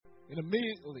And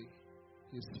immediately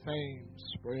his fame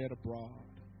spread abroad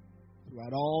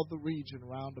throughout all the region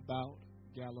round about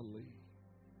Galilee.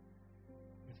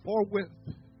 And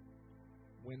forthwith,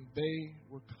 when they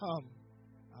were come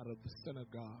out of the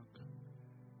synagogue,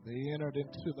 they entered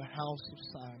into the house of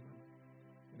Simon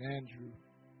and Andrew,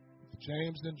 with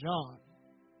James and John.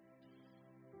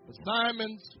 But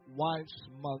Simon's wife's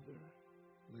mother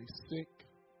lay sick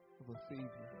of a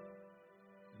fever,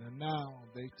 and now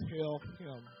they tell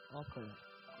him of her.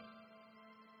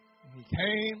 And he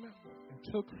came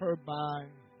and took her by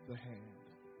the hand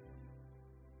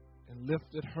and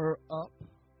lifted her up,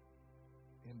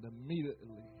 and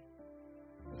immediately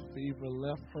the fever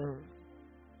left her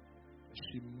as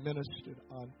she ministered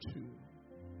unto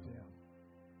them.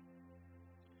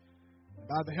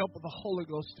 By the help of the Holy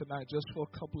Ghost tonight, just for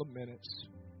a couple of minutes,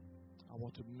 I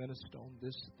want to minister on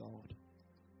this thought: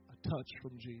 a touch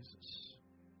from Jesus.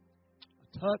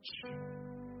 A touch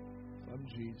from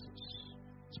Jesus.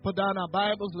 Let's put down our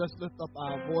Bibles. Let's lift up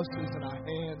our voices and our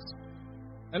hands.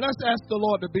 And let's ask the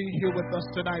Lord to be here with us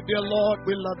tonight. Dear Lord,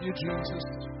 we love you, Jesus.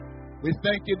 We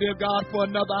thank you, dear God, for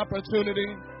another opportunity,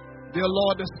 dear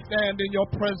Lord, to stand in your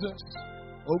presence,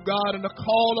 oh God, and to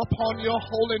call upon your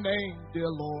holy name,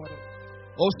 dear Lord.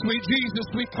 Oh, sweet Jesus,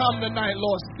 we come tonight,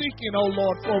 Lord, seeking, oh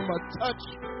Lord, for a touch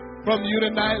from you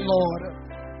tonight, Lord.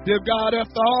 Dear God,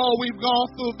 after all we've gone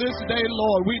through this day,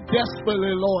 Lord, we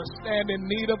desperately, Lord, stand in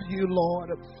need of you,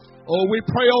 Lord. Oh, we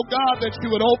pray, oh God, that you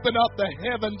would open up the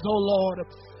heavens, oh Lord.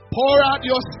 Pour out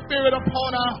your spirit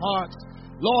upon our hearts.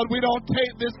 Lord, we don't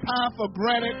take this time for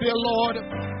granted, dear Lord.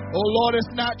 Oh Lord,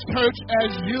 it's not church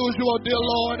as usual, dear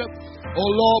Lord. Oh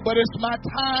Lord, but it's my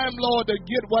time, Lord, to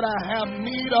get what I have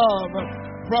need of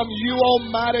from you,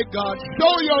 Almighty God.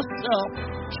 Show yourself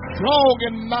strong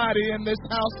and mighty in this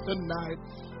house tonight.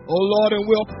 Oh Lord, and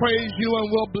we'll praise you and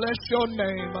we'll bless your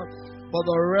name for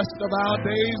the rest of our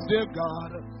days, dear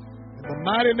God. In the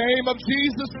mighty name of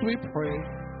Jesus we pray.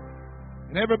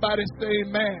 And everybody say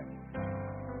amen.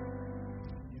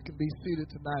 You can be seated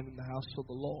tonight in the house of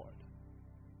the Lord.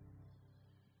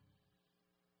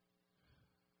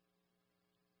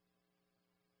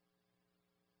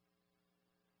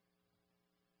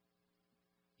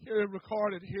 Here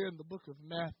recorded here in the book of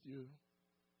Matthew,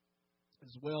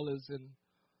 as well as in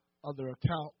other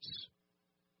accounts,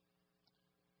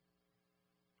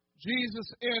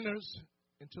 Jesus enters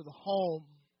into the home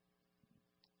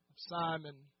of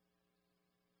Simon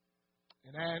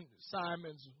and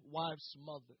Simon's wife's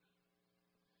mother.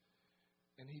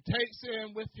 And he takes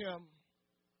in with him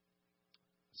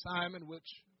Simon, which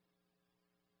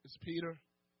is Peter,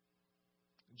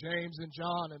 James, and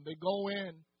John, and they go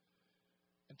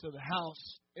into the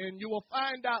house. And you will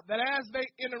find out that as they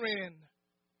enter in,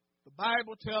 the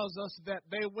Bible tells us that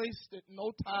they wasted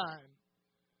no time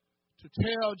to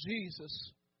tell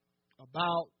Jesus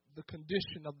about the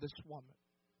condition of this woman.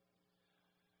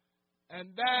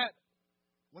 And that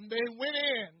when they went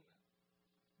in,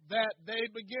 that they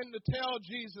began to tell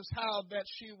Jesus how that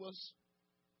she was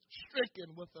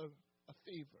stricken with a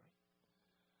fever.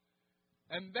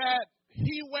 And that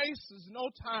he wastes no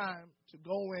time to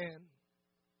go in,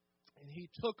 and he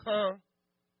took her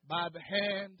by the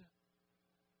hand.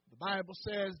 The Bible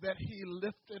says that he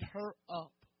lifted her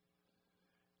up,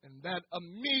 and that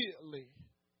immediately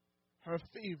her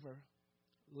fever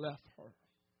left her.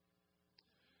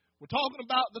 We're talking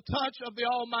about the touch of the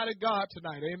Almighty God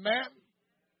tonight, amen?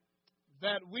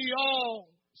 That we all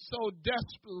so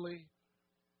desperately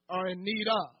are in need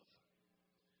of.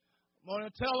 I'm going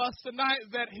to tell us tonight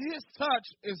that his touch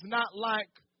is not like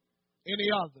any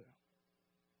other.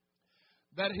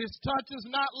 That his touch is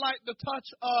not like the touch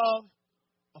of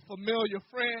a familiar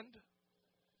friend.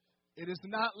 It is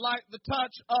not like the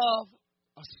touch of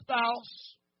a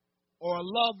spouse or a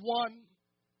loved one.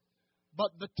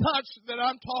 But the touch that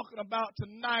I'm talking about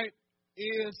tonight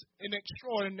is an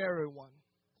extraordinary one.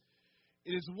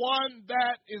 It is one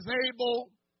that is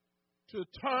able to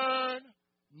turn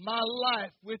my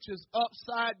life, which is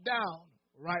upside down,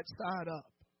 right side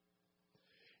up.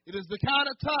 It is the kind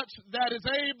of touch that is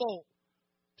able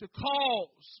to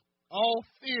cause all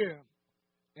fear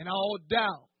and all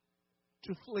doubt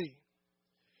to flee.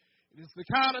 It is the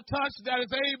kind of touch that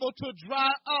is able to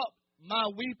dry up my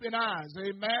weeping eyes,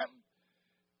 amen,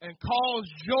 and cause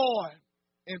joy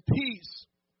and peace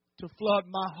to flood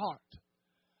my heart.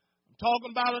 I'm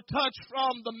talking about a touch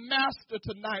from the Master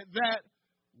tonight that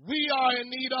we are in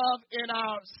need of, in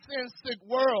our sin-sick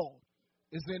world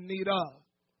is in need of.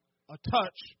 A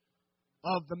touch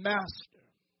of the Master.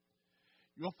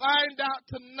 You'll find out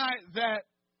tonight that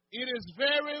it is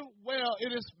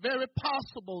very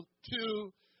possible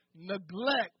to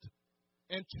neglect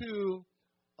and to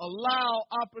allow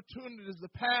opportunities to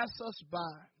pass us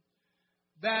by,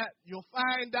 that you'll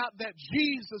find out that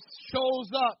Jesus shows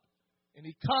up and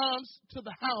he comes to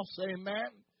the house, amen.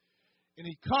 And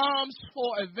he comes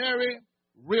for a very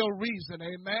real reason,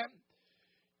 amen.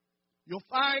 You'll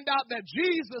find out that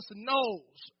Jesus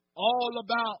knows all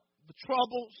about the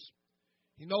troubles.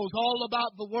 He knows all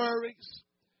about the worries.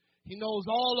 He knows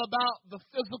all about the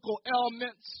physical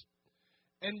ailments.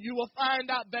 And you will find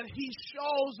out that he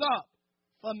shows up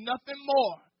for nothing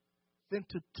more than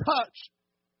to touch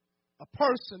a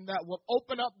person that will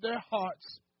open up their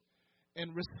hearts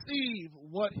and receive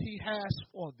what he has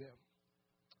for them.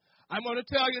 I'm going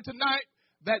to tell you tonight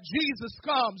that Jesus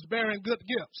comes bearing good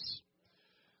gifts.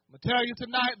 I'm going to tell you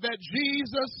tonight that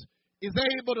Jesus is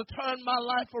able to turn my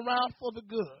life around for the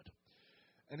good.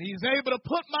 And he's able to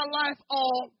put my life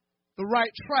on the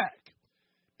right track.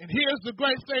 And here's the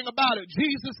great thing about it.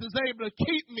 Jesus is able to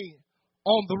keep me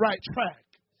on the right track.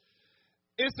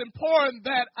 It's important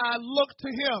that I look to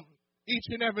him each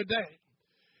and every day.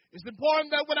 It's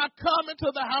important that when I come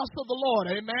into the house of the Lord,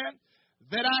 amen,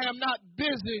 that I am not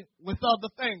busy with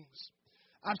other things.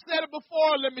 I've said it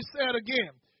before, let me say it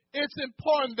again. It's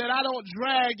important that I don't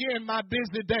drag in my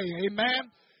busy day,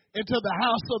 amen, into the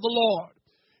house of the Lord.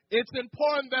 It's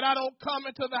important that I don't come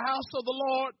into the house of the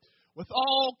Lord with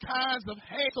all kinds of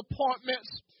hate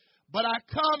appointments, but I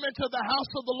come into the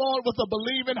house of the Lord with a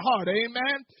believing heart,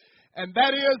 amen. And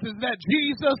that is that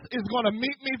Jesus is going to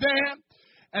meet me there,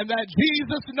 and that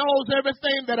Jesus knows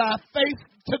everything that I face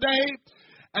today,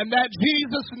 and that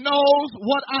Jesus knows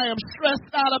what I am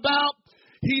stressed out about.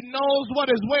 He knows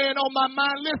what is weighing on my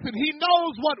mind. Listen, he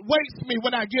knows what waits me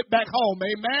when I get back home,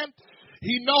 amen.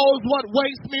 He knows what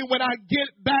waits me when I get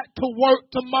back to work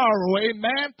tomorrow,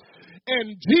 amen.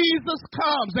 And Jesus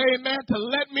comes, amen, to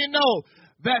let me know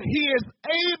that he is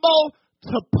able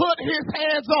to put his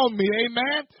hands on me,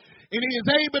 amen. And he is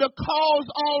able to cause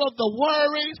all of the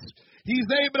worries. He's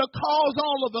able to cause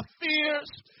all of the fears.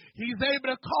 He's able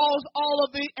to cause all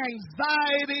of the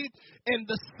anxiety and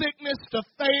the sickness to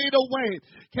fade away.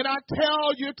 Can I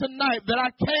tell you tonight that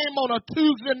I came on a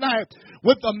Tuesday night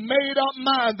with a made-up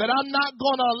mind that I'm not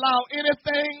going to allow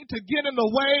anything to get in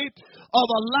the way of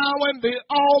allowing the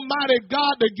Almighty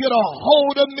God to get a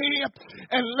hold of me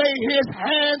and lay his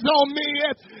hands on me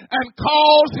and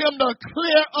cause him to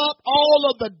clear up all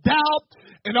of the doubt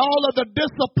and all of the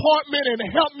disappointment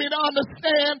and help me to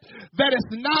understand that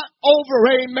it's not over,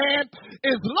 amen.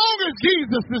 As long as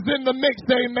Jesus is in the mix,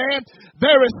 amen,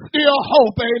 there is still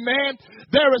hope, amen.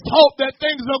 There is hope that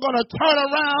things are going to turn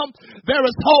around. There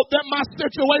is hope that my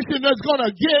situation is going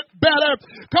to get better.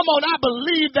 Come on, I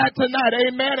believe that tonight,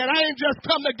 amen. And I ain't just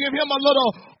come to give him a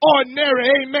little ordinary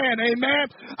amen, amen.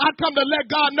 I come to let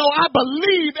God know I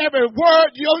believe every word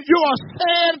you are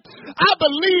saying. I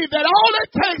believe that all it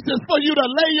takes is for you to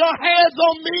lay your hands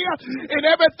on me and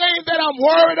everything that I'm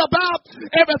worried about,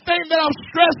 everything that I'm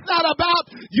stressed out about,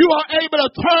 you are able to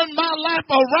turn my life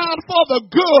around for the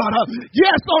good.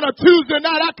 Yes, on a Tuesday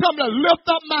night, I come to lift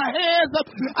up my hands.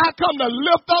 I come to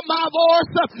lift up my voice.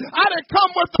 I didn't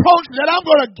come with the approach that I'm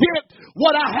going to get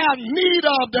what I have need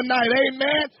of tonight,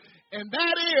 amen. And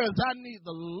that is, I need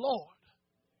the Lord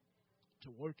to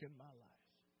work in my life.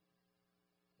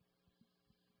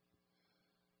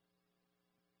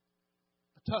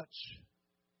 A touch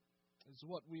is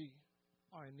what we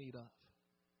are in need of.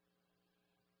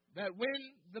 That when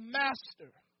the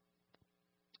Master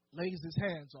lays his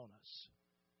hands on us,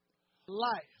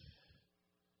 life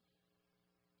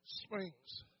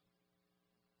springs.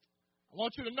 I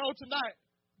want you to know tonight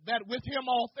that with him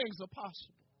all things are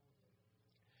possible.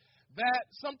 That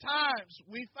sometimes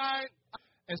we find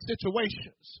in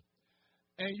situations,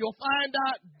 and you'll find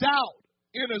out doubt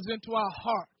enters into our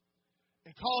heart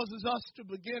and causes us to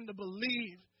begin to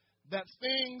believe that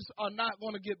things are not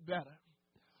going to get better,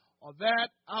 or that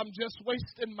I'm just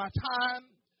wasting my time,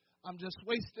 I'm just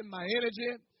wasting my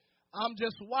energy, I'm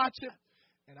just watching,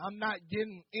 and I'm not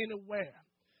getting anywhere.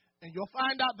 And you'll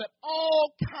find out that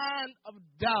all kind of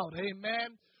doubt,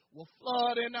 amen, will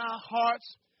flood in our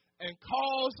hearts and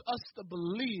cause us to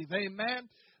believe, amen,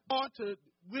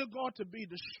 we're going to be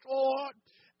destroyed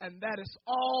and that is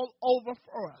all over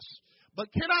for us. But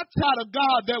can I tell a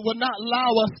God that will not allow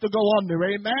us to go under,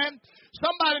 amen?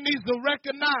 Somebody needs to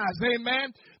recognize,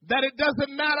 amen, that it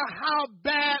doesn't matter how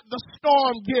bad the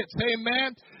storm gets,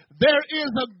 amen. There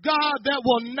is a God that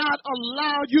will not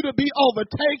allow you to be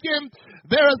overtaken.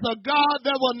 There is a God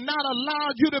that will not allow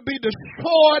you to be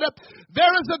destroyed.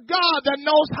 There is a God that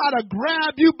knows how to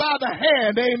grab you by the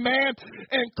hand, amen,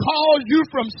 and cause you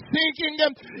from sinking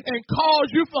and cause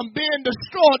you from being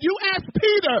destroyed. You ask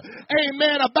Peter,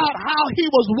 amen, about how he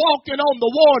was walking on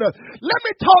the water. Let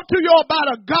me talk to you about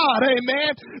a God,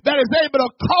 amen, that is able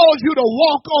to cause you to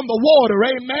walk on the water,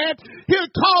 amen.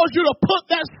 He'll cause you to put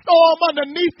that storm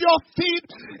underneath your feet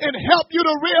and help you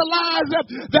to realize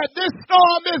that this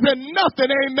storm isn't nothing,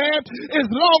 amen, as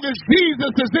long as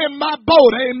Jesus is in my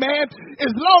boat, amen,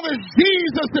 as long as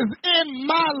Jesus is in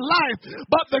my life.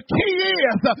 But the key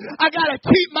is I got to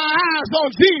keep my eyes on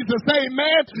Jesus,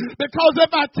 amen, because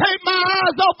if I take my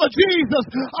eyes off of Jesus,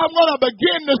 I'm going to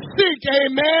begin to sink,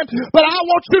 amen. But I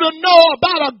want you to know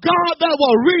about a God that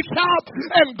will reach out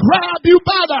and grab you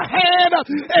by the hand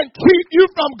and keep you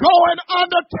from going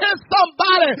under. Can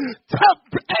somebody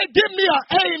give me an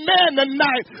amen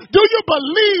tonight? Do you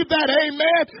believe that,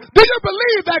 amen? Do you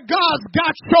believe that God's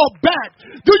got your back?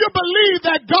 Do you believe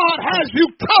that God has you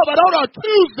covered on a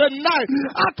Tuesday night?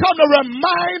 I come to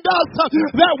remind us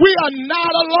that we are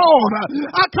not alone.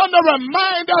 I come to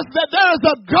remind us that there is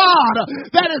a God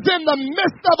that is in the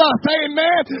midst of us,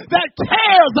 amen, that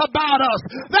cares about us,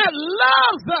 that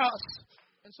loves us.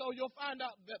 And so you'll find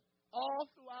out that all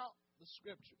throughout the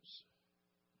scriptures,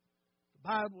 the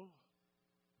Bible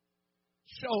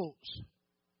shows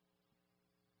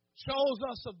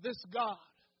us of this God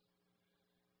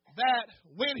that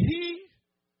when he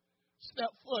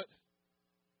stepped foot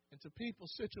into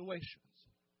people's situations,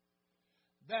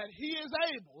 that he is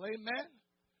able, amen,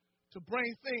 to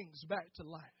bring things back to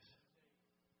life.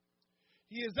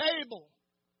 He is able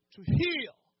to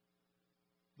heal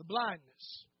the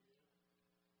blindness.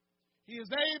 He is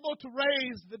able to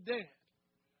raise the dead.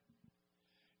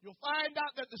 You'll find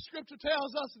out that the scripture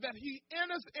tells us that he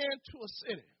enters into a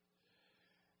city.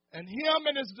 And him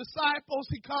and his disciples,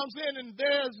 he comes in and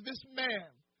there's this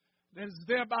man that is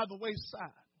there by the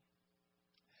wayside.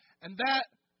 And that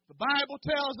the Bible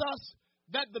tells us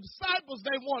that the disciples,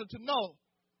 they wanted to know,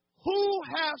 who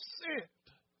have sinned?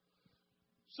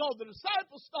 So the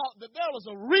disciples thought that there was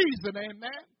a reason,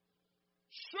 amen.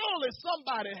 Surely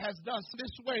somebody has done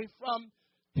this way from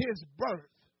his birth.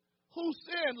 Who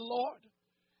sinned, Lord?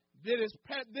 Did his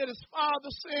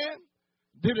father sin?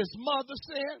 Did his mother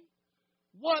sin?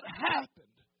 What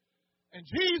happened? And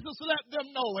Jesus let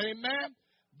them know, amen,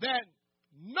 that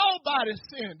nobody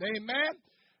sinned, amen,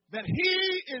 that he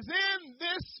is in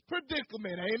this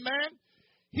predicament, amen.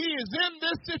 He is in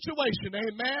this situation,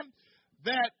 amen,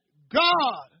 that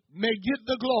God may get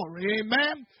the glory,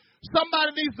 amen.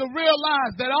 Somebody needs to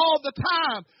realize that all the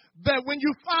time that when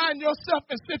you find yourself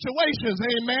in situations,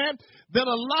 amen, that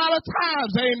a lot of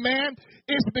times, amen,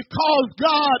 it's because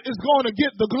God is going to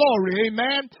get the glory,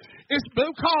 amen. It's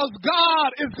because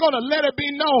God is going to let it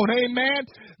be known, amen,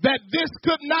 that this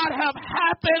could not have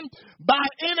happened by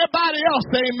anybody else,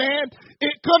 amen.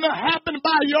 It couldn't have happened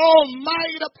by your own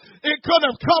might. It couldn't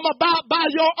have come about by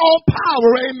your own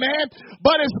power, amen.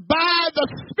 But it's by the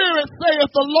Spirit,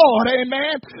 saith the Lord,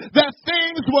 amen, that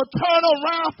things will turn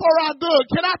around for our good.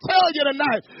 Can I tell you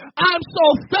tonight, I'm so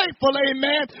thankful,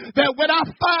 amen, that when I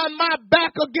find my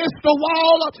back against the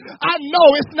wall, I know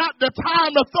it's not the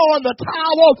time to throw in the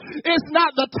towel. It's not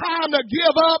the time to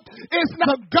give up. It's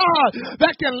not God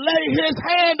that can lay his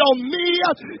hand on me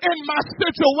in my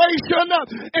situation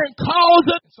and cause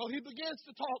it. So he begins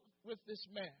to talk with this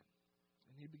man,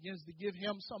 and he begins to give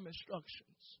him some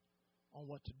instructions on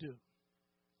what to do.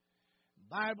 The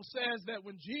Bible says that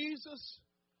when Jesus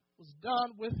was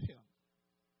done with him,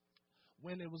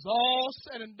 when it was all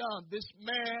said and done, this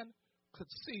man could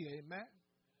see, amen.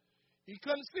 He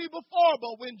couldn't see before,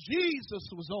 but when Jesus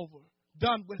was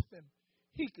done with him,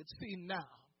 he could see now.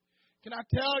 Can I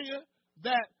tell you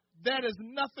that is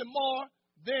nothing more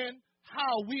than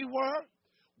how we were?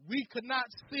 We could not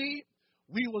see.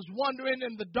 We was wandering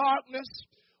in the darkness.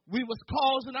 We was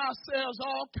causing ourselves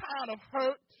all kind of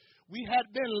hurt. We had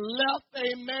been left,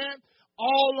 amen,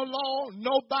 all alone,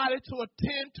 nobody to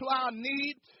attend to our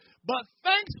need. But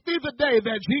thanks be the day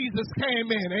that Jesus came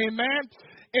in, amen,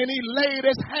 and he laid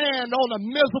his hand on a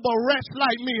miserable wretch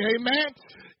like me, amen.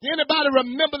 Anybody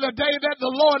remember the day that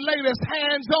the Lord laid his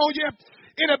hands on you?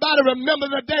 Anybody remember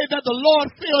the day that the Lord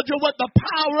filled you with the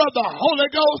power of the Holy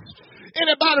Ghost?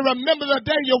 Anybody remember the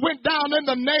day you went down in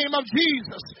the name of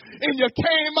Jesus? and you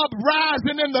came up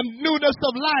rising in the newness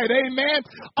of light. Amen.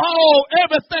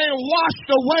 Everything washed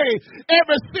away.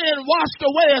 Every sin washed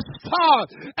away as far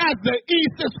as the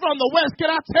east is from the west. Can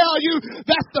I tell you,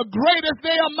 that's the greatest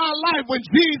day of my life when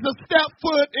Jesus stepped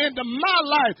foot into my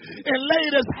life and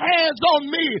laid his hands on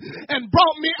me and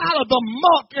brought me out of the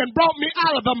muck and brought me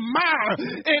out of the mire.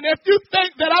 And if you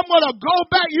think that I'm going to go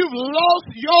back, you've lost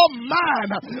your mind.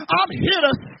 I'm here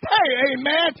to stay.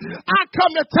 Amen. I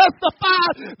come to testify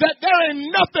that there ain't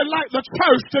nothing like the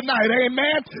church tonight.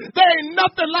 Amen. There ain't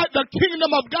nothing like the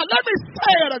kingdom of God. Let me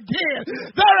say it again.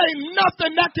 There ain't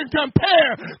nothing that can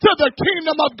compare to the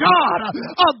kingdom of God.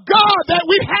 A God that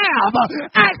we have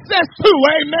access to.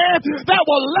 Amen. That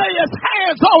will lay his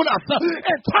hands on us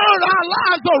and turn our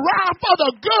lives around for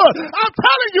the good. I'm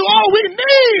telling you, all we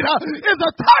need is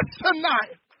a touch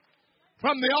tonight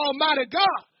from the Almighty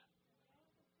God.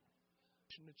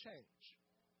 To change.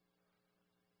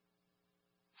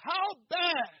 How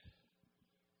bad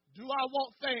do I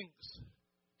want things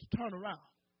to turn around?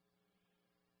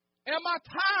 Am I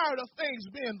tired of things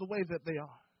being the way that they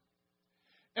are?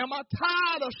 Am I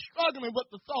tired of struggling with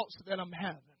the thoughts that I'm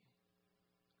having?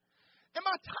 Am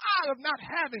I tired of not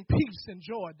having peace and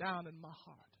joy down in my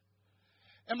heart?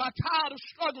 Am I tired of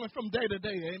struggling from day to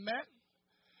day? Amen.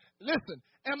 Listen,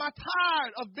 am I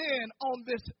tired of being on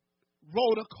this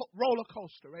roller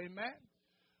coaster? Amen.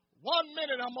 1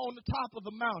 minute I'm on the top of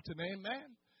the mountain.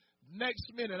 Amen.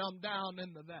 Next minute I'm down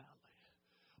in the valley.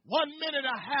 1 minute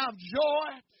I have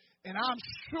joy and I'm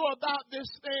sure about this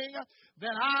thing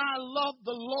that I love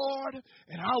the Lord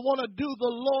and I want to do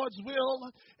the Lord's will.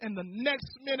 And the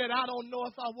next minute I don't know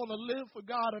if I want to live for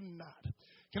God or not.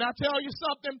 Can I tell you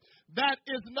something? That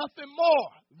is nothing more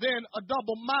than a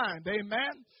double mind.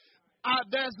 Amen.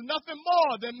 There's nothing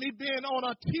more than me being on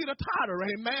a teeter-totter,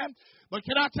 amen. But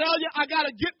can I tell you, I got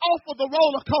to get off of the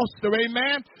roller coaster,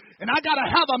 amen. And I got to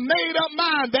have a made-up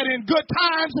mind that in good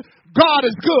times, God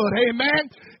is good,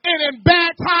 amen. And in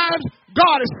bad times,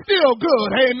 God is still good,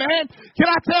 amen. Can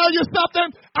I tell you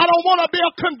something? I don't want to be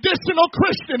a conditional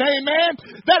Christian,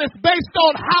 amen, that is based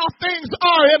on how things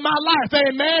are in my life,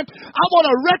 amen. I want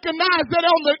to recognize that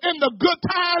in the good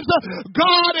times,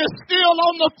 God is still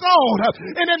on the throne.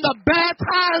 And in the bad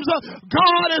times,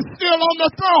 God is still on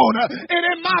the throne. And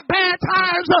in my bad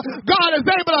times, God is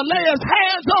able to lay his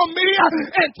hands on me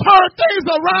and turn things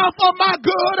around for my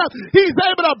good. He's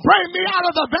able to bring me out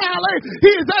of the valley.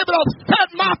 He's able to set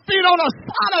my feet on a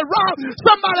solid rock.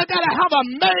 Somebody got to have a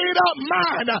made-up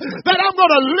mind that I'm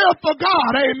going to live for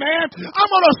God, amen. I'm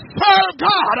going to serve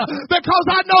God because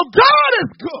I know God is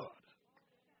good.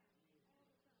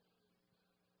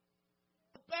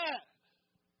 Bad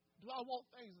do I want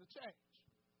things to change?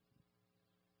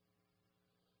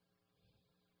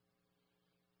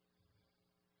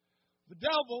 The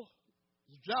devil's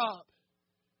job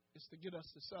is to get us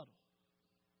to settle.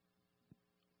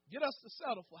 Get us to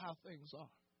settle for how things are.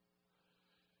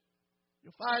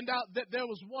 You'll find out that there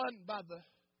was one by the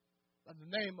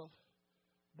name of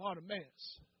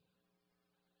Bartimaeus.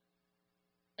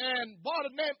 And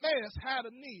Bartimaeus had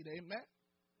a need, amen.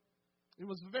 It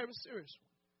was a very serious one.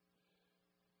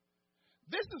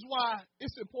 This is why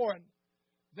it's important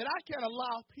that I can't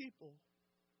allow people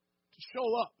to show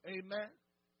up, amen,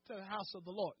 to the house of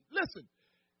the Lord. Listen,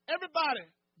 everybody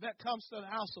that comes to the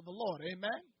house of the Lord,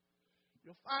 amen,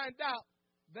 you'll find out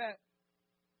that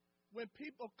when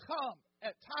people come,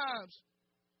 at times,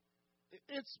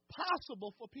 it's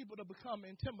possible for people to become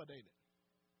intimidated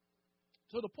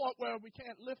to the point where we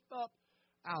can't lift up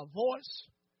our voice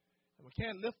and we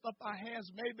can't lift up our hands.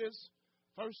 Maybe it's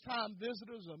first-time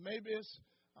visitors or maybe it's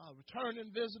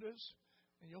returning visitors.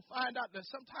 And you'll find out that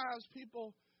sometimes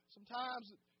people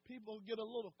get a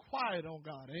little quiet on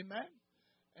God, amen?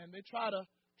 And they try to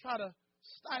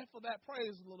stifle that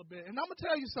praise a little bit. And I'm going to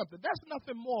tell you something. That's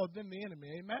nothing more than the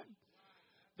enemy, amen?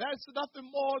 That's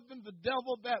nothing more than the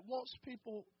devil that wants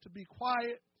people to be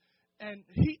quiet. And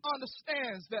he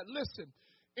understands that, listen,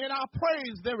 in our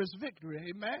praise there is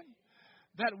victory, amen?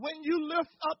 That when you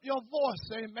lift up your voice,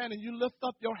 amen, and you lift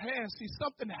up your hands, see,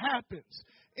 something happens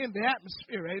in the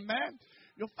atmosphere, amen?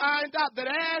 You'll find out that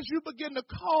as you begin to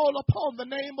call upon the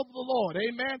name of the Lord,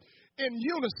 amen, in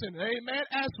unison, amen,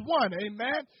 as one,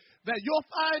 amen, that you'll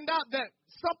find out that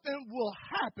something will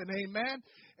happen, amen,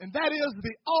 and that is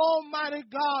the Almighty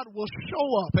God will show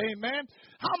up, amen.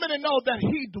 How many know that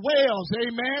he dwells,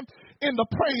 amen, in the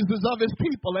praises of his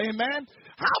people, amen?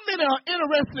 How many are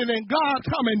interested in God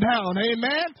coming down,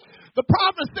 amen? The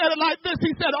prophet said it like this.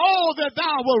 He said, oh, that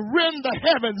thou will rend the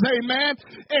heavens, amen,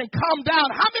 and come down.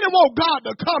 How many want God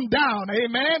to come down,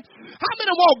 amen? How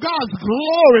many want God's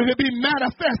glory to be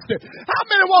manifested? How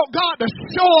many want God to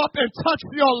show up and touch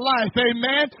your life,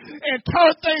 amen, and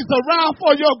turn things around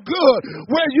for your good?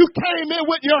 Where you came in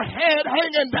with your head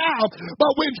hanging down,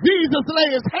 but when Jesus lay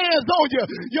his hands on you,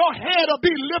 your head will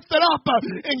be lifted up,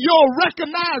 and you'll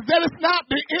recognize that it's not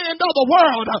the end of the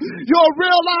world. You'll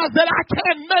realize that I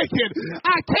can't make it.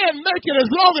 I can't make it as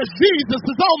long as Jesus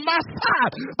is on my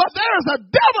side. But there's a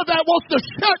devil that wants to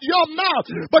shut your mouth.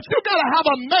 But you got to have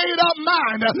a made up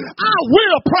mind. I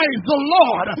will praise the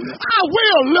Lord. I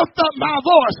will lift up my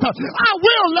voice. I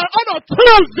will on a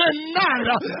Tuesday night.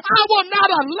 I will not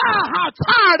allow how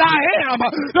tired I am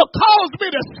to cause me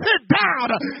to sit down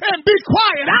and be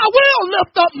quiet. I will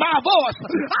lift up my voice.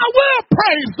 I will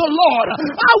praise the Lord.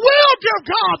 I will give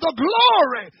God the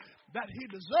glory that he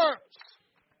deserves.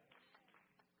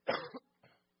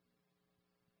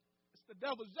 It's the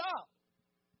devil's job.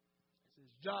 It's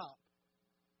his job.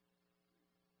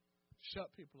 Shut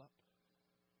people up.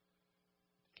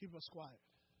 Keep us quiet.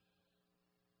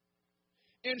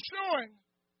 Ensuring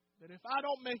that if I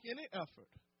don't make any effort,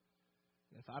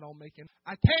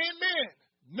 I came in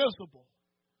miserable,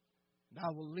 and I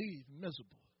will leave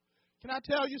miserable. Can I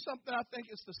tell you something? I think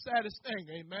it's the saddest thing,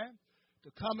 amen, to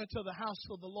come into the house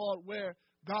of the Lord where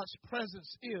God's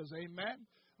presence is, amen.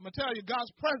 I'm going to tell you,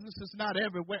 God's presence is not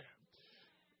everywhere.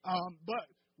 But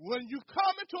when you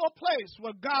come into a place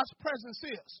where God's presence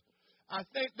is, I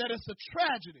think that it's a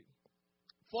tragedy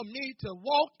for me to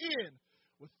walk in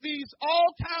with these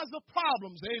all kinds of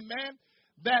problems, amen,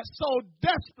 that so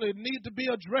desperately need to be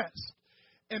addressed.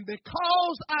 And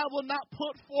because I will not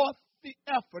put forth the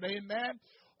effort, amen,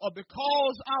 or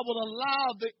because I will allow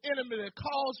the enemy to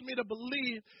cause me to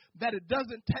believe that it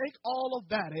doesn't take all of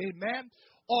that, amen,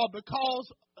 or because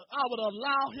I would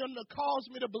allow him to cause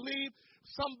me to believe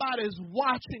somebody's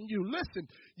watching you. Listen,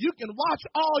 you can watch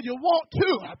all you want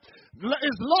to.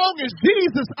 As long as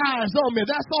Jesus' eyes on me,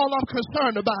 that's all I'm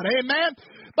concerned about, amen.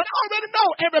 But I already know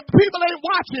people ain't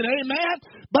watching, amen,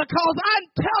 because I'm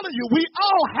telling you, we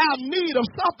all have need of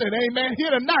something, amen,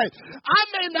 here tonight. I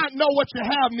may not know what you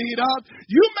have need of.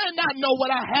 You may not know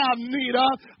what I have need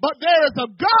of, but there is a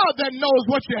God that knows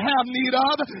what you have need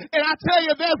of. And I tell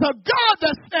you, there's a God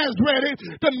that stands ready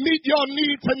to meet your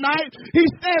need tonight. He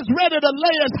stands ready to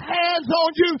lay his hands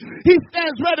on you. He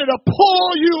stands ready to pull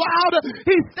you out.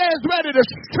 He stands ready to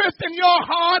strengthen your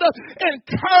heart,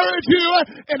 encourage you,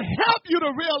 and help you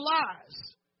to realize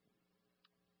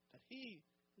that he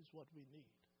is what we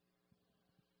need.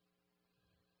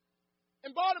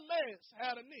 And Bartimaeus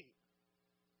had a need.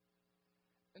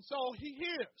 And so he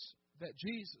hears that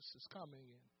Jesus is coming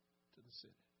into the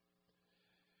city.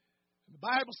 And the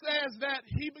Bible says that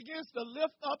he begins to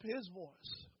lift up his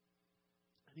voice.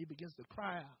 And he begins to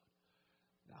cry out,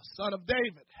 "Thou Son of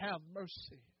David, have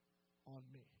mercy on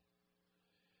me."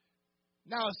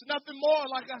 Now, it's nothing more,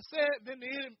 like I said, than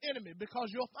the enemy,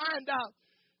 because you'll find out,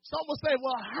 some will say,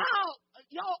 well, how,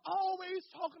 y'all always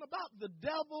talking about the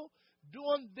devil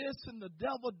doing this and the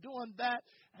devil doing that.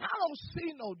 And I don't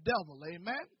see no devil,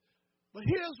 amen. But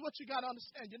here's what you got to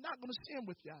understand. You're not going to see him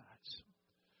with your eyes.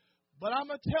 But I'm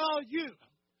going to tell you,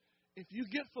 if you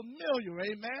get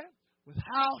familiar, amen, with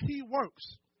how he works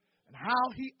and how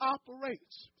he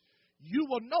operates, you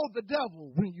will know the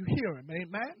devil when you hear him,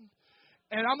 amen.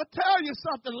 And I'm going to tell you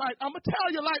something like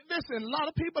this, and a lot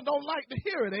of people don't like to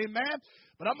hear it, amen.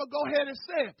 But I'm going to go ahead and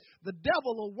say it. The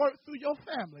devil will work through your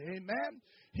family, amen.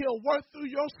 He'll work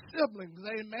through your siblings,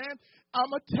 amen.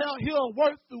 He'll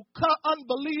work through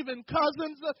unbelieving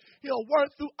cousins. He'll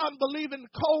work through unbelieving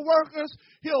co-workers.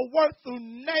 He'll work through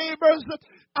neighbors.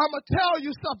 I'm going to tell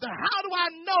you something. How do I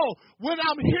know when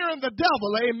I'm hearing the devil,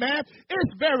 amen?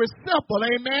 It's very simple,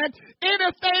 amen.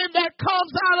 Anything that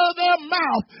comes out of their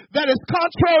mouth that is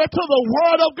contrary to the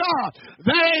word of God,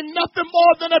 that ain't nothing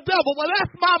more than a devil. Well,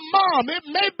 that's my mom. It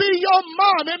may be your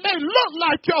mom. It may look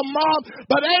like your mom,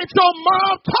 but ain't your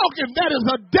mom talking. That is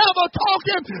a devil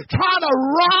talking, trying to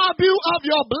rob you of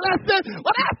your blessing.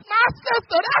 Well, that's my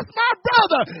sister. That's my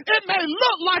brother. It may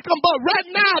look like them, but right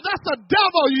now, that's a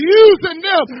devil using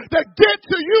them to get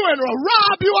to you and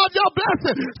rob you of your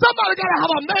blessing. Somebody got to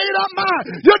have a made-up mind.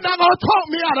 You're not going to talk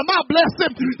me out of my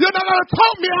blessing. You're not going to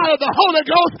talk me out of the Holy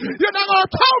Ghost. You're not going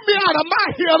to talk me out of my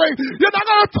healing. You're not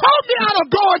going to talk me out of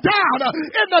going down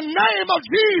in the name of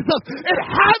Jesus and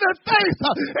having faith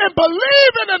and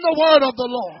believing in the word of the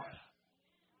Lord.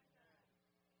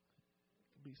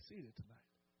 Be seated tonight.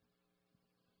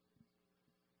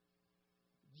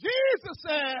 Jesus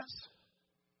says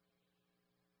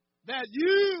that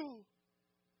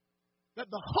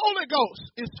the Holy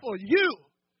Ghost is for you,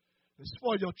 it's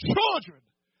for your children,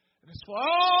 and it's for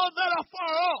all that are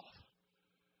far off.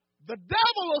 The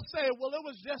devil will say, well, it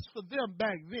was just for them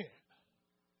back then.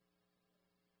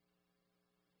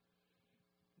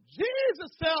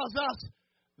 Jesus tells us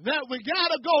that we got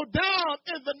to go down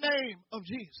in the name of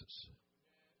Jesus.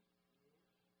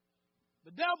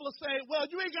 The devil will say, well,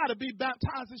 you ain't got to be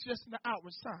baptized. It's just an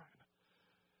outward sign.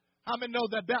 How many know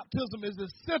that baptism is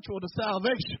essential to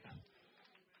salvation?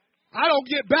 I don't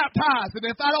get baptized, and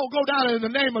if I don't go down in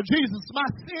the name of Jesus, my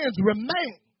sins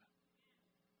remain.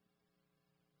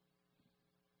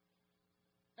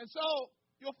 And so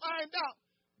you'll find out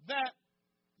that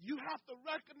you have to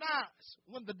recognize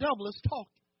when the devil is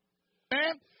talking,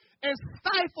 man, and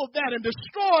stifle that and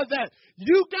destroy that.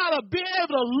 You got to be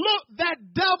able to look that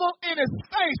devil in his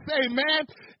face, amen,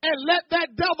 and let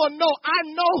that devil know, I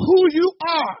know who you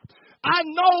are. I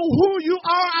know who you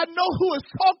are. I know who is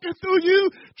talking through you,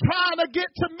 trying to get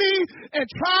to me and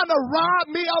trying to rob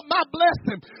me of my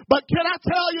blessing. But can I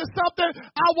tell you something?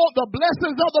 I want the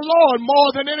blessings of the Lord more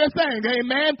than anything.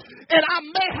 Amen. And I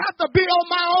may have to be on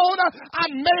my own. I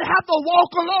may have to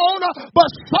walk alone, but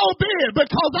so be it,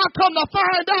 because I come to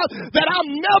find out that I'm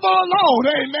never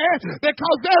alone. Amen.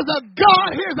 Because there's a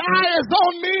God, his eye is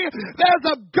on me. There's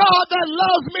a God that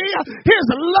loves me. His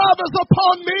love is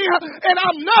upon me, and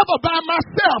I'm never by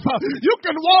myself. You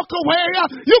can walk away,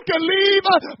 you can leave,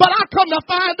 but I come to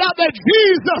find out that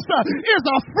Jesus is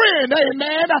a friend,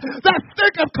 amen, that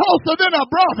sticketh closer than a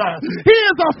brother. He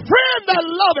is a friend that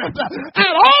loveth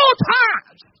at all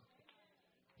times.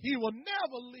 He will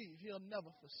never leave. He'll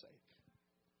never forsake.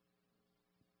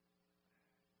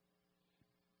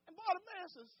 And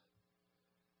Bartimaeus,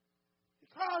 he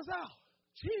cries out,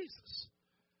 Jesus,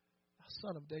 thou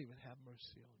Son of David, have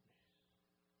mercy on me.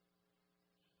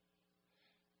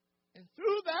 And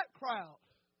through that crowd,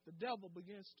 the devil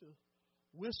begins to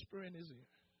whisper in his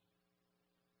ear.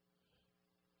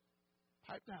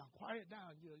 Pipe down, quiet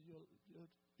down.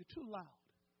 You're too loud.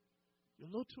 You're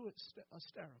a little too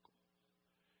hysterical.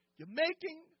 You're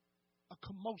making a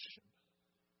commotion.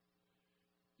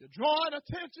 You're drawing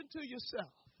attention to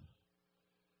yourself.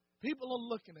 People are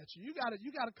looking at you. You got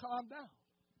to calm down.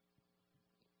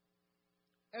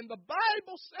 And the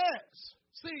Bible says,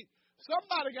 see,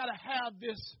 somebody got to have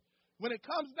this. When it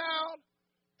comes down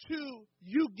to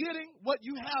you getting what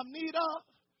you have need of,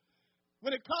 when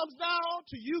it comes down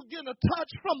to you getting a touch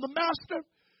from the master,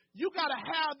 you got to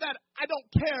have that I don't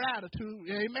care attitude,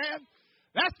 amen?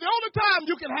 That's the only time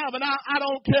you can have an I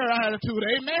don't care attitude,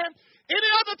 amen? Any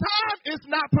other time, it's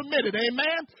not permitted,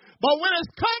 amen? But when it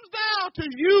comes down to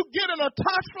you getting a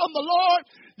touch from the Lord,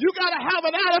 you got to have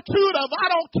an attitude of I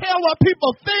don't care what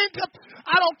people think.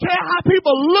 I don't care how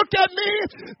people look at me.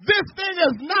 This thing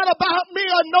is not about me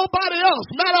or nobody else.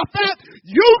 Matter of fact,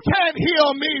 you can't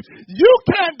heal me. You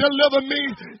can't deliver me.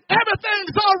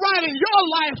 Everything's all right in your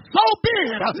life, so be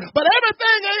it. But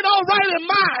everything ain't all right in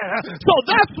mine. So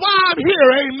that's why I'm here,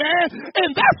 amen. And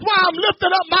that's why I'm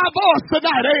lifting up my voice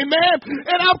tonight, amen.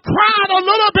 And I'm crying a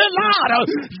little bit louder.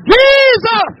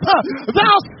 Jesus,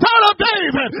 thou Son of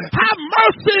David, have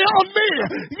mercy on me.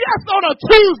 Yes, on a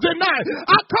Tuesday night,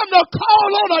 I come to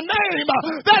call on a name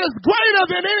that is greater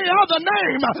than any other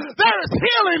name. There is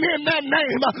healing in that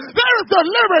name. There is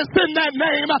deliverance in that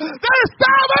name. There is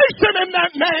salvation in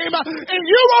that name. And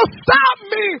you will stop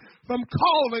me from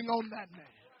calling on that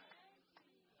name.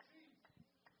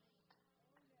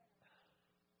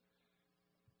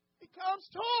 He comes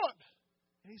to him.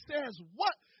 And he says,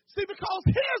 what? See, because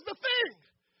here's the thing.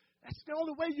 That's the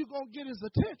only way you're going to get his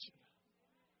attention.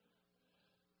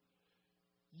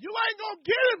 You ain't going to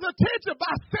get his attention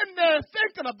by sitting there and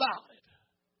thinking about it.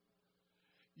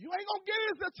 You ain't going to get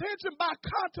his attention by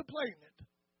contemplating it.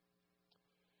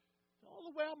 The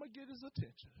only way I'm going to get his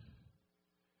attention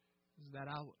is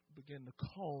that I would begin to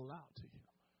call out to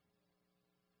him.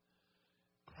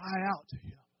 Cry out to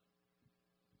him.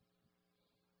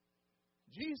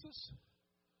 Jesus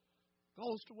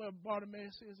goes to where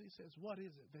Bartimaeus is. He says, what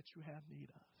is it that you have need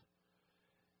of?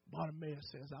 Bartimaeus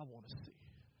says, I want to see.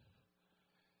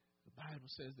 The Bible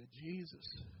says that Jesus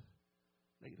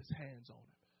laid his hands on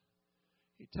him.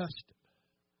 He touched him.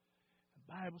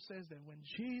 The Bible says that when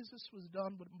Jesus was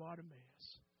done with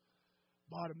Bartimaeus,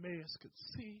 Bartimaeus could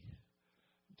see.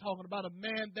 I'm talking about a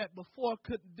man that before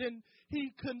couldn't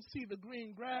see the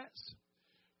green grass,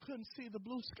 couldn't see the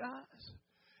blue skies.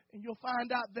 And you'll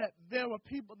find out that there were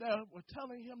people that were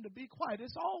telling him to be quiet.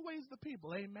 It's always the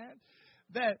people, amen,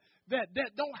 that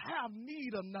don't have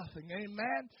need of nothing,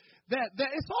 amen, that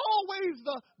it's always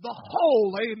the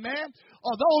whole, amen,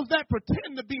 or those that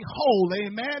pretend to be whole,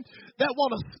 amen, that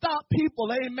want to stop people,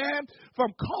 amen,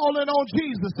 from calling on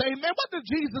Jesus, amen. What did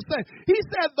Jesus say? He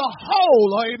said the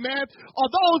whole, amen, or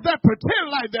those that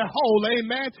pretend like they're whole,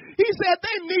 amen. He said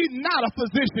they need not a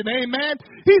physician, amen.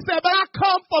 He said, but I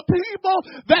come for people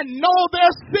that know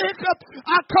they're sick.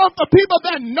 I come for people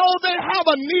that know they have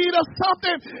a need of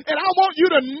something, and I want you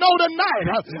to know tonight,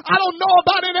 I don't know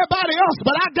about anybody else,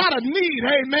 but I got a need,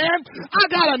 amen. I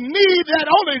got a need that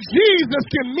only Jesus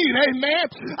can meet, amen.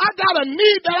 I got a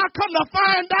need that I come to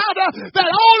find out that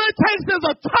all it takes is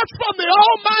a touch from the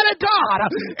Almighty God,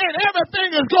 and everything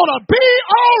is going to be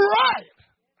all right.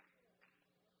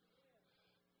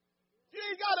 You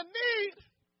ain't got a need.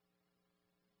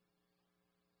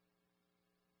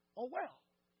 Oh, well.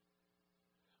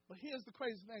 But here's the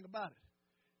crazy thing about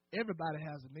it. Everybody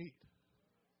has a need.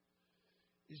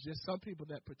 It's just some people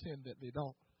that pretend that they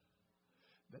don't.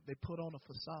 That they put on a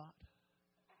facade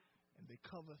and they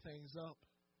cover things up.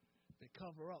 They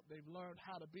cover up. They've learned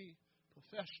how to be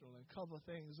professional and cover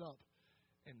things up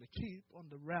and to keep on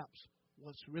the wraps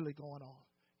what's really going on.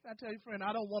 Can I tell you, friend,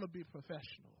 I don't want to be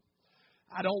professional.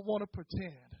 I don't want to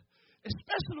pretend,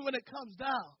 especially when it comes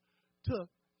down to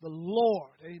the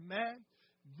Lord, amen,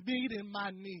 meeting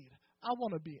my need. I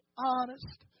want to be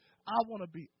honest. I want to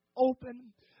be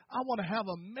open. I want to have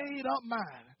a made-up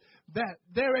mind that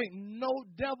there ain't no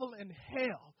devil in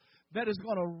hell that is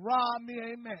going to rob me,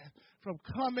 amen, from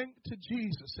coming to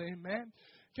Jesus, amen.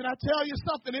 Can I tell you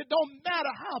something? It don't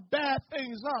matter how bad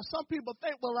things are. Some people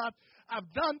think, well,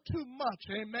 I've done too much,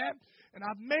 amen, and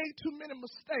I've made too many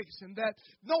mistakes, and that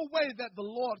no way that the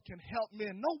Lord can help me,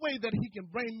 and no way that He can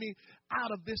bring me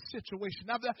out of this situation.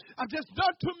 I've just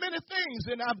done too many things,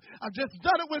 and I've just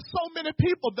done it with so many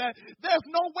people that there's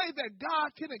no way that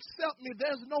God can accept me.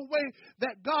 There's no way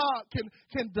that God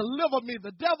can deliver me.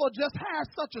 The devil just has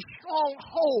such a strong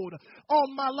hold on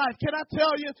my life. Can I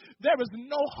tell you, there is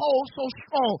no hold so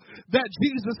strong that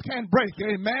Jesus can't break,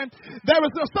 amen.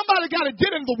 Somebody got to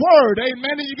get in the Word,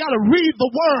 amen, and you got to read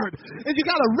the Word. And you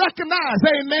got to recognize,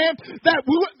 amen, that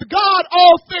God,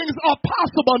 all things are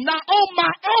possible. Now, on my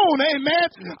own, amen,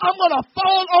 I'm going to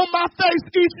fall on my face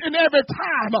each and every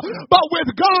time. But with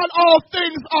God, all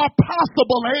things are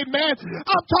possible, amen.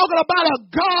 I'm talking about a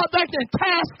God that can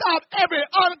cast out every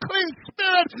unclean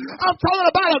spirit. I'm talking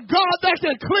about a God that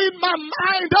can clean my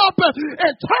mind up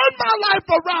and turn my life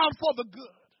around for the good.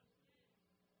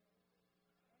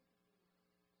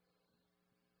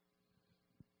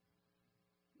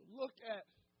 Look at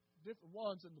different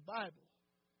ones in the Bible.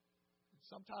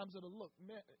 Sometimes it'll look,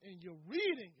 and you're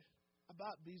reading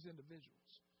about these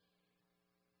individuals,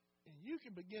 and you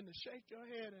can begin to shake your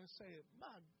head and say,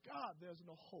 my God, there's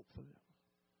no hope for them.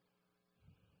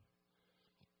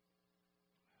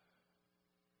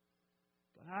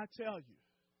 But I tell you,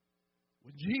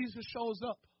 when Jesus shows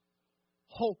up,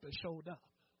 hope has showed up.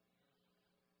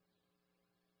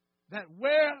 That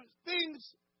where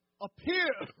things appear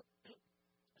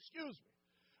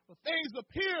when things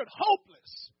appeared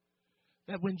hopeless,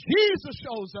 that when Jesus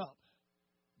shows up,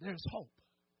 there's hope.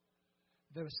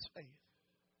 There's faith.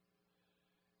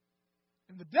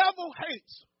 And the devil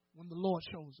hates when the Lord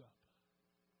shows up.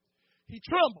 He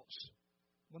trembles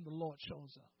when the Lord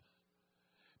shows up.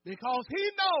 Because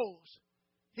he knows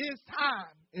his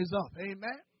time is up.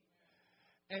 Amen.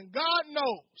 And God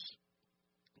knows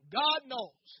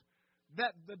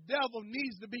that the devil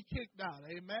needs to be kicked out.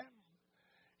 Amen.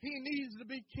 He needs to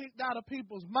be kicked out of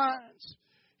people's minds.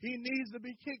 He needs to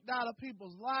be kicked out of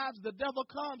people's lives. The devil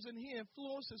comes and he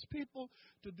influences people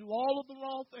to do all of the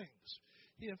wrong things.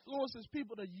 He influences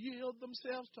people to yield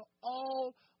themselves to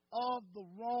all of the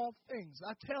wrong things.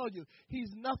 I tell you, he's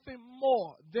nothing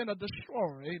more than a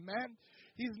destroyer. Amen.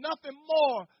 He's nothing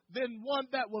more than one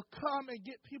that will come and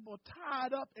get people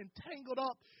tied up and tangled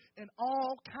up in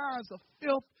all kinds of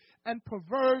filth and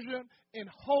perversion in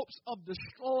hopes of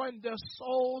destroying their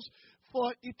souls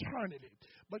for eternity.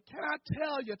 But can I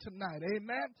tell you tonight,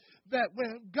 amen, that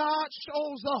when God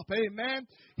shows up, amen,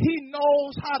 he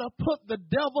knows how to put the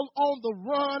devil on the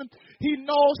run. He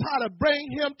knows how to bring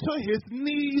him to his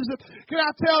knees. Can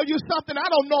I tell you something? I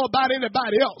don't know about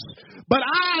anybody else, but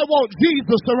I want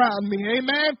Jesus around me,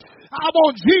 amen. I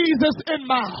want Jesus in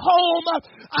my home.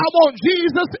 I want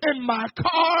Jesus in my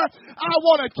car. I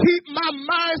want to keep my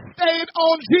mind stayed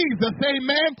on Jesus.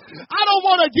 Amen. I don't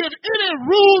want to give any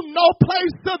room, no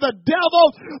place to the devil,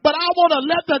 but I want to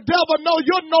let the devil know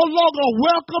you're no longer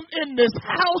welcome in this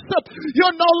house.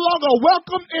 You're no longer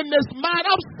welcome in this mind.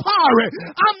 I'm sorry.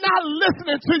 I'm not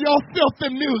listening to your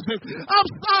filthy music. I'm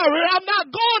sorry. I'm not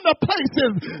going to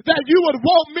places that you would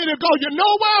want me to go. You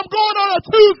know where I'm going on a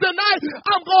Tuesday night?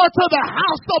 I'm going to the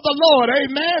house of the Lord.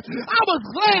 Amen. I was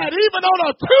glad even on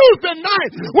a Tuesday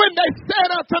night when they said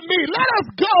unto me, let us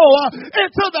go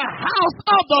into the house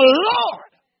of the Lord.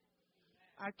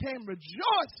 I came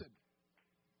rejoicing.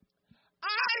 I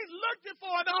ain't looking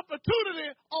for an opportunity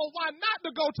on why not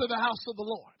to go to the house of the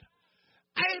Lord.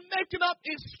 I ain't making up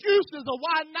excuses of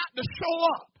why not to show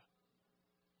up.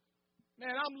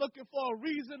 Man, I'm looking for a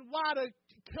reason why to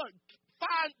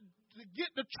get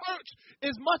to church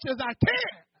as much as I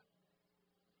can.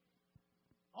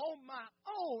 On my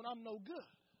own, I'm no good.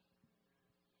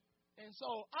 And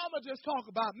so I'm going to just talk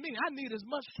about me. I need as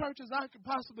much church as I can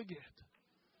possibly get.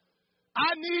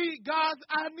 I need God's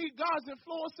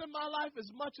influence in my life as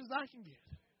much as I can get.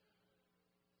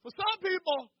 For some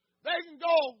people, they can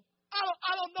go,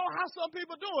 I don't know how some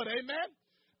people do it, amen?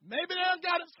 Maybe they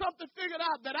got something figured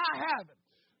out that I haven't.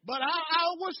 But I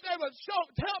wish they would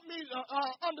help me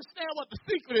understand what the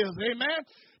secret is, amen?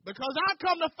 Because I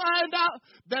come to find out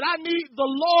that I need the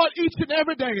Lord each and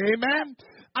every day, amen?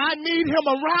 I need him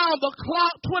around the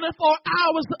clock 24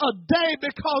 hours a day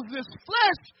because this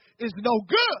flesh is no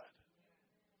good.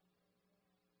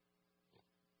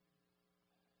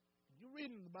 You're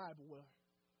reading the Bible where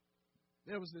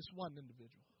there was this one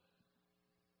individual.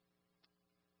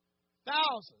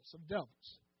 Thousands of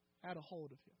devils had a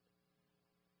hold of him.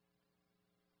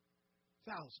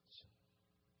 Thousands.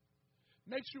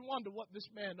 Makes you wonder what this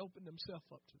man opened himself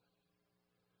up to.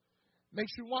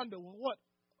 Makes you wonder what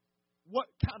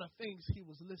kind of things he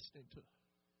was listening to.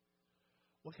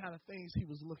 What kind of things he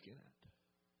was looking at.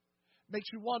 Makes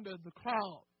you wonder the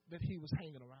crowd that he was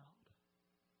hanging around.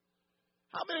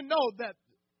 How many know that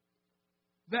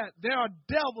there are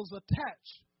devils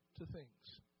attached to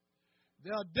things?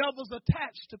 There are devils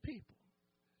attached to people.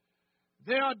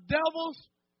 There are devils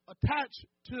attached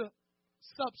to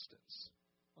substance,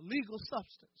 a legal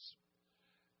substance,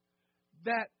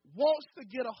 that wants to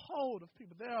get a hold of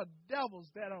people. There are devils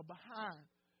that are behind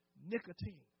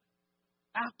nicotine,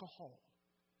 alcohol.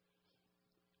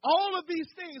 All of these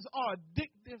things are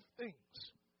addictive things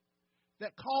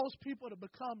that cause people to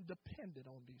become dependent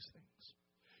on these things.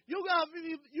 You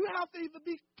have to even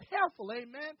be careful,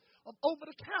 amen, of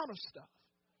over-the-counter stuff.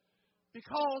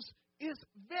 Because it's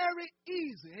very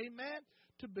easy, amen,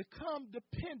 to become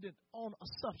dependent on a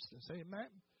substance, amen.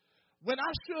 When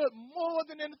I should more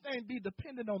than anything be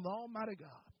dependent on the Almighty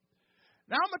God.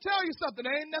 Now I'm going to tell you something.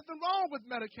 There ain't nothing wrong with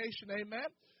medication, amen.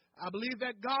 I believe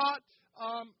that God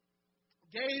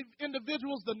gave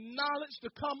individuals the knowledge to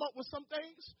come up with some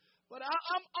things. But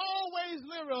I'm always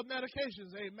leery of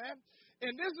medications, amen.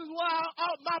 And this is why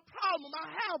my problem I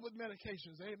have with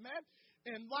medications, amen.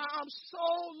 And why I'm so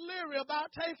leery about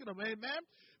taking them, amen.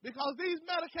 Because these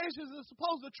medications are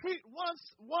supposed to treat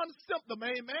one symptom,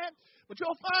 amen. But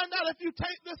you'll find out if you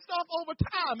take this stuff over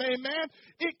time, amen,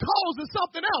 it causes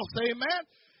something else, amen.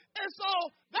 And so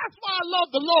that's why I love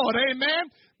the Lord, amen.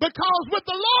 Because with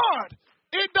the Lord,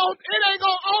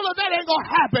 all of that ain't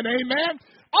gonna happen, amen.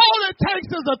 All it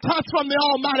takes is a touch from the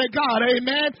Almighty God,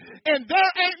 amen. And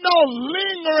there ain't no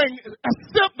lingering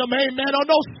symptom, amen, or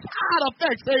no side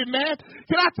effects, amen.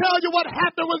 Can I tell you what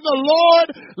happened when the Lord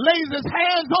lays his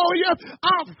hands on you?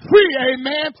 I'm free,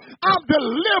 amen. I'm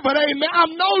delivered, amen.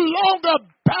 I'm no longer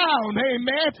bound,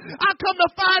 amen. I come to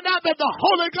find out that the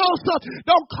Holy Ghost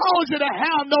don't cause you to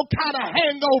have no kind of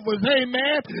hangovers,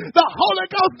 amen. The Holy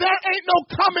Ghost, there ain't no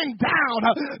coming down.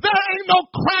 There ain't no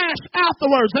crash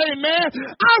afterwards,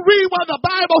 amen. I read what the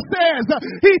Bible says.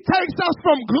 He takes us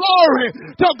from glory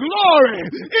to glory.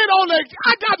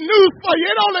 I got news for you.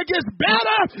 It only gets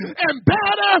better and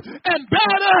better and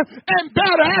better and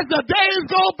better as the days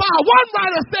go by. One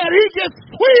writer said he gets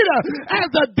sweeter as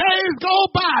the days go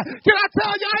by. Can I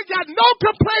tell you, I got no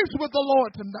complaints with the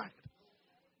Lord tonight.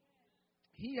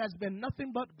 He has been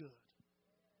nothing but good.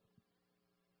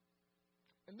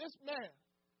 And this man,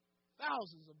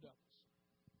 thousands of devils.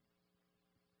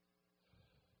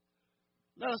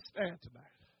 Let us stand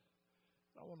tonight.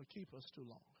 I don't want to keep us too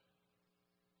long.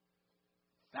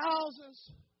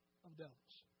 Thousands of devils.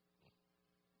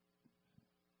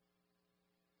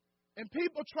 And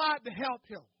people tried to help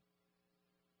him.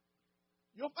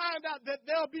 You'll find out that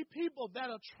there'll be people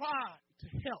that'll try to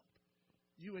help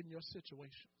you in your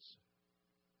situations.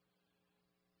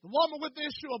 the woman with the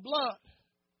issue of blood,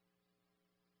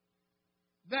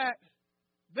 that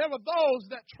there were those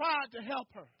that tried to help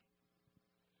her.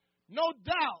 No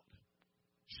doubt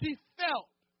she felt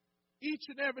each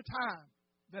and every time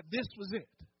that this was it.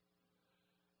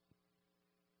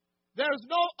 There's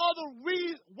no other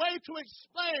way to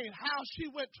explain how she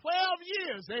went 12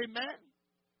 years, amen,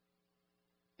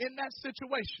 in that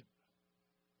situation.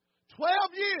 12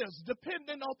 years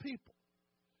depending on people.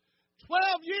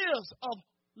 12 years of,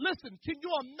 listen, can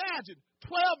you imagine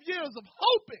 12 years of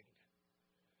hoping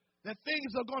that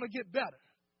things are going to get better,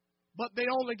 but they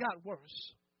only got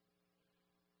worse.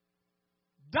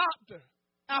 Doctor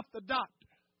after doctor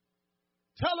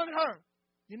telling her,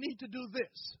 you need to do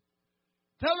this.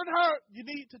 Telling her, you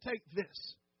need to take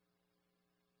this.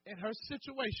 And her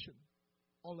situation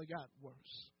only got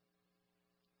worse.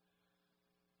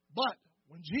 But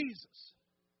when she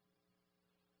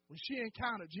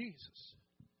encountered Jesus,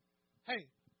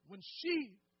 when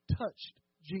she touched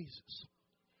Jesus.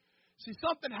 See,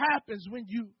 something happens when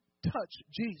you touch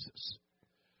Jesus.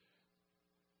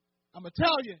 I'm going to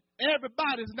tell you,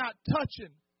 everybody's not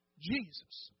touching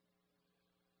Jesus.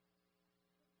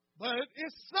 But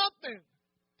it's something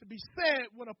to be said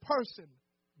when a person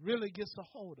really gets a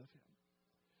hold of him.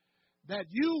 That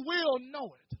you will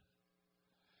know it.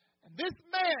 And this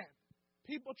man,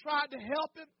 people tried to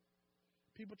help him.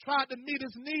 People tried to meet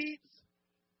his needs.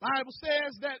 Bible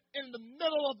says that in the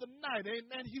middle of the night,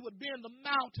 amen, he would be in the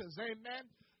mountains, amen.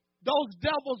 Those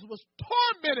devils was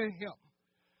tormenting him.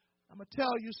 I'm going to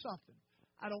tell you something.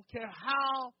 I don't care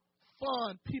how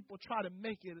fun people try to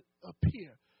make it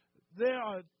appear. There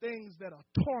are things that are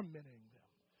tormenting them.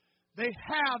 They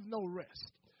have no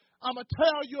rest. I'm going to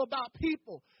tell you about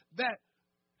people that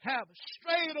have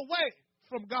strayed away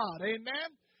from God, amen.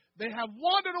 They have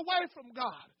wandered away from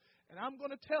God. And I'm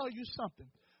going to tell you something.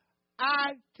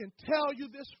 I can tell you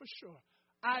this for sure.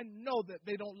 I know that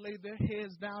they don't lay their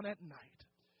heads down at night.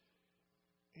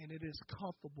 And it is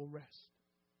comfortable rest.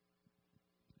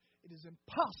 It is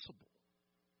impossible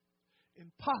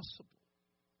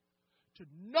to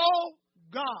know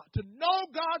God, to know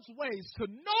God's ways, to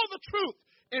know the truth,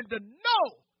 and to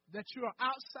know that you are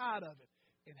outside of it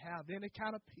and have any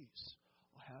kind of peace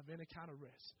or have any kind of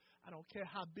rest. I don't care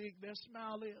how big their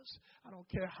smile is. I don't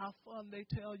care how fun they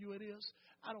tell you it is.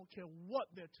 I don't care what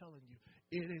they're telling you.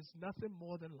 It is nothing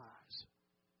more than lies.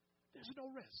 There's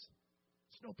no rest.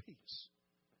 There's no peace.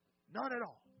 None at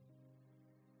all.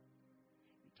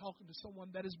 You're talking to someone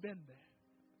that has been there.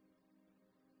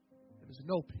 There is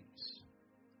no peace.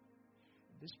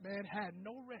 This man had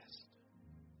no rest.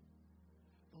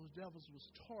 Those devils was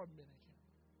tormenting him.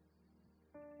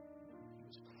 He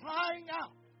was crying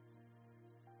out,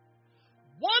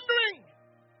 wandering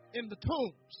in the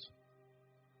tombs,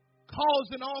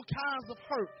 causing all kinds of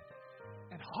hurt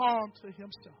and harm to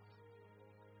himself.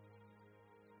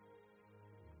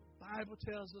 The Bible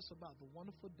tells us about the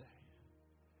wonderful day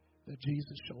that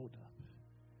Jesus showed up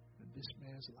in this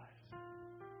man's life.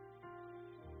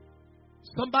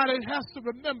 Somebody has to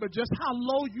remember just how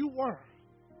low you were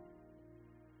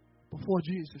before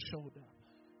Jesus showed up.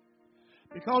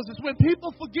 Because it's when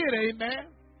people forget,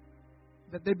 amen,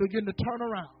 that they begin to turn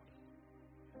around.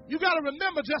 You got to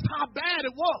remember just how bad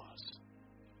it was.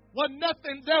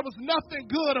 There was nothing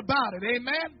good about it,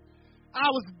 amen. I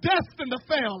was destined to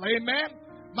fail, amen.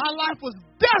 My life was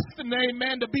destined,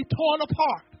 amen, to be torn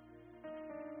apart.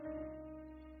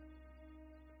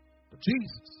 But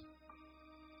Jesus,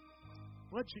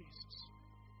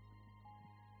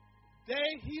 the day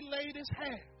he laid his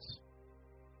hands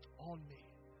on me.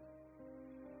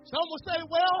 Some will say,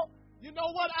 well, you know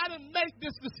what? I didn't make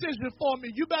this decision for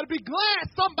me. You better be glad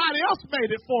somebody else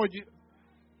made it for you.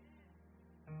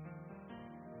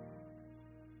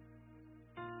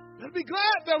 You better be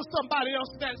glad there was somebody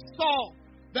else that saw,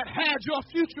 that had your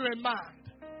future in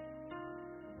mind.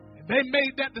 And they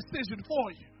made that decision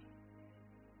for you.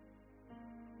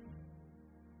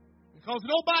 Because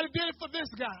nobody did it for this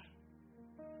guy.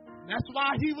 And that's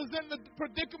why he was in the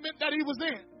predicament that he was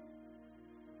in.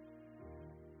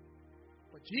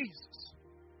 But Jesus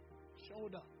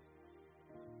showed up.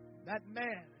 That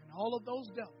man and all of those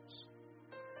devils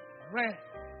ran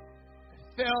and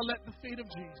fell at the feet of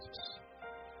Jesus.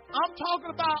 I'm talking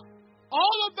about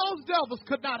all of those devils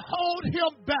could not hold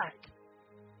him back.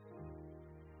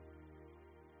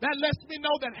 That lets me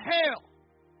know that hell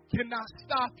cannot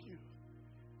stop you.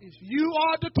 If you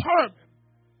are determined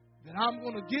that I'm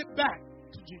going to get back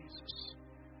to Jesus,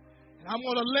 and I'm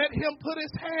going to let him put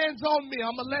his hands on me,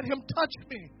 I'm going to let him touch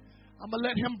me, I'm going to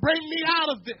let him bring me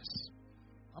out of this,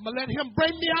 I'm going to let him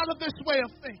bring me out of this way of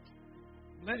thinking,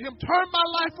 let him turn my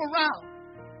life around,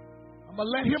 I'm going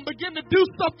to let him begin to do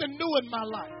something new in my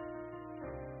life.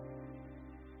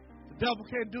 The devil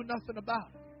can't do nothing about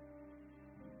it.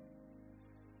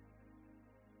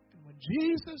 And when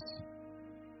Jesus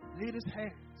laid his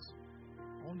hands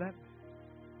on that man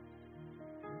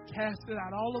and casted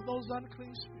out all of those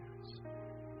unclean spirits,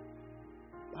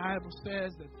 the Bible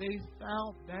says that they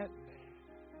found that man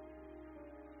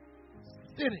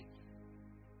sitting,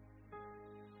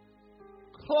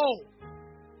 clothed,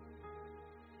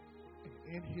 and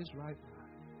in his right mind.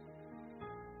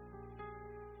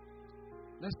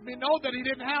 Lets me know that he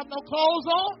didn't have no clothes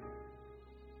on.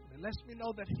 It lets me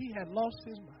know that he had lost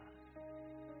his mind.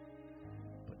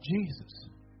 But Jesus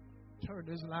turned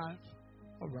his life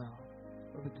around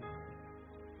for the good.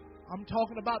 I'm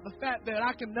talking about the fact that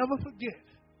I can never forget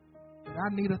that I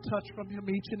need a touch from him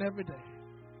each and every day.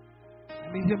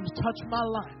 I need him to touch my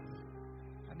life.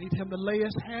 I need him to lay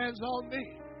his hands on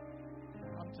me.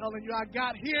 I'm telling you, I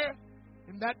got here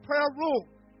in that prayer room,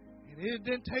 and it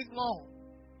didn't take long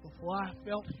before I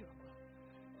felt him,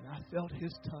 and I felt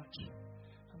his touch.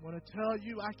 I'm going to tell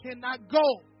you, I cannot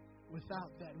go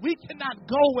without that. We cannot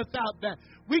go without that.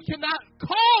 We cannot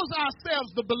cause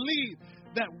ourselves to believe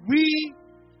that we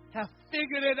have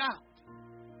figured it out.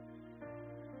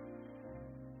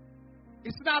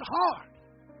 It's not hard.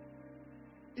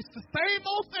 It's the same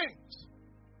old things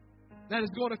that is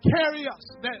going to carry us,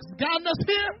 that's gotten us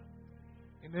here,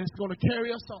 and it's going to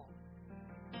carry us on.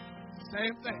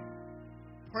 Same thing.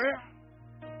 Prayer,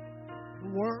 the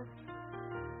Word,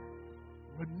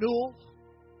 renewal,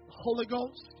 the Holy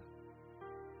Ghost,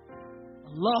 a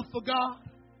love for God,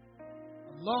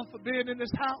 a love for being in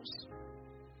His house,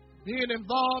 being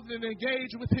involved and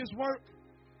engaged with His work,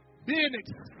 being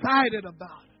excited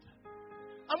about it.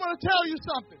 I'm going to tell you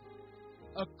something.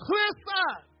 A clear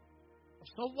sign of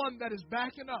someone that is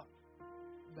backing up,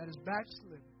 that is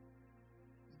backsliding,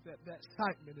 that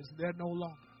excitement is there no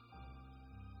longer.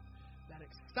 That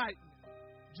excitement,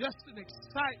 just an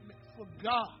excitement for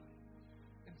God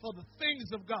and for the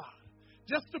things of God.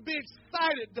 Just to be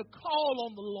excited to call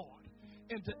on the Lord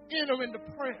and to enter into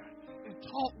prayer and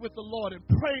talk with the Lord and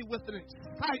pray with an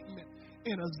excitement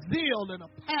and a zeal and a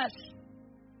passion.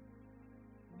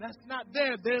 When that's not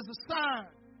there, there's a sign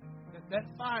that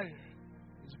fire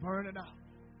is burning out.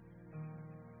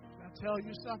 Can I tell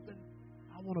you something?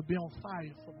 I want to be on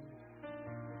fire for the Lord.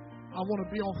 I want to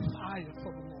be on fire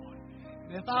for the Lord.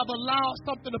 And if I've allowed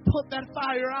something to put that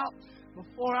fire out,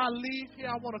 before I leave here,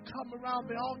 I want to come around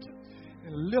the altar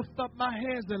and lift up my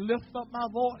hands and lift up my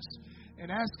voice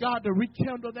and ask God to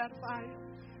rekindle that fire.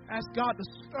 Ask God to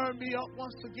stir me up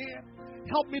once again.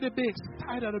 Help me to be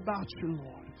excited about you,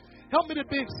 Lord. Help me to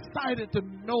be excited to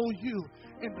know you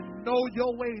and to know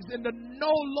your ways and to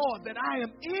know, Lord, that I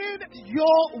am in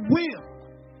your will.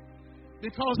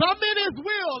 Because I'm in His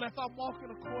will if I'm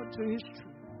walking according to His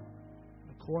truth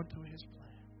and according to His plan.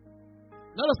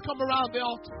 Let us come around the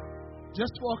altar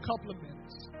just for a couple of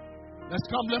minutes. Let's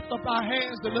come lift up our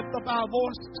hands and lift up our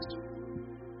voices.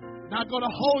 Not going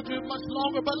to hold you much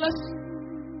longer, but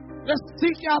let's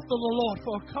seek after the Lord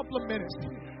for a couple of minutes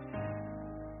here.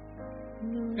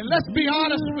 And let's be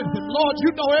honest with Him. Lord,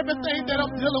 you know everything that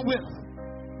I'm dealing with.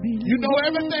 You know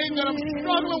everything that I'm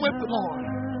struggling with, Lord.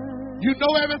 You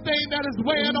know everything that is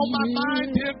weighing on my mind,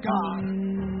 dear God.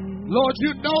 Lord,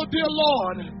 you know, dear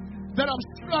Lord, that I'm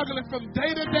struggling from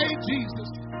day to day, Jesus,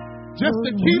 just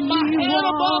to keep my head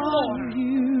above water.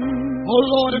 Oh,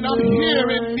 Lord, and I'm here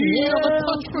in need of a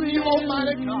touch from you,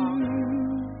 Almighty God.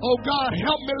 Oh, God,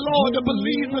 help me, Lord, to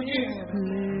believe again.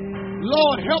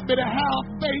 Lord, help me to have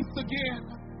faith again.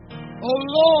 Oh,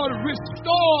 Lord,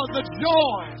 restore the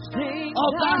joys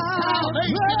of thy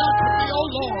salvation unto me, oh,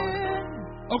 Lord.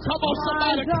 Oh, come on,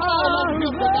 somebody, call on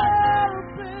Him tonight.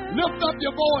 Lift up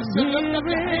your voice and lift up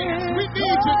your hands. We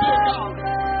need you, dear God.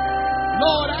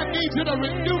 Lord, I need you to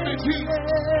renew me, Jesus.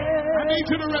 I need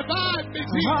you to revive me,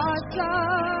 Jesus.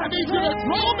 I need you to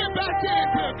draw me back in,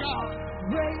 dear God.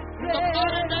 In the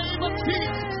mighty name of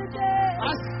Jesus,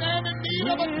 I stand in need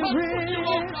of a touch from you,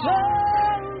 oh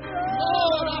God.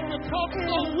 Lord, I've become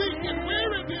so weak and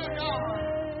weary, dear God.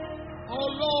 Oh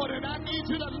Lord, and I need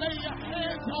you to lay your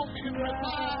hands on me and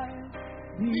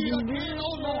revive me again,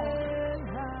 oh Lord.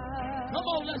 Come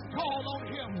on, let's call on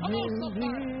Him. Come on,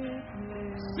 somebody.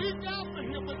 Seek after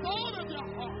Him with all of your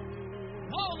heart,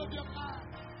 all of your mind,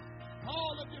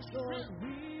 all of your strength.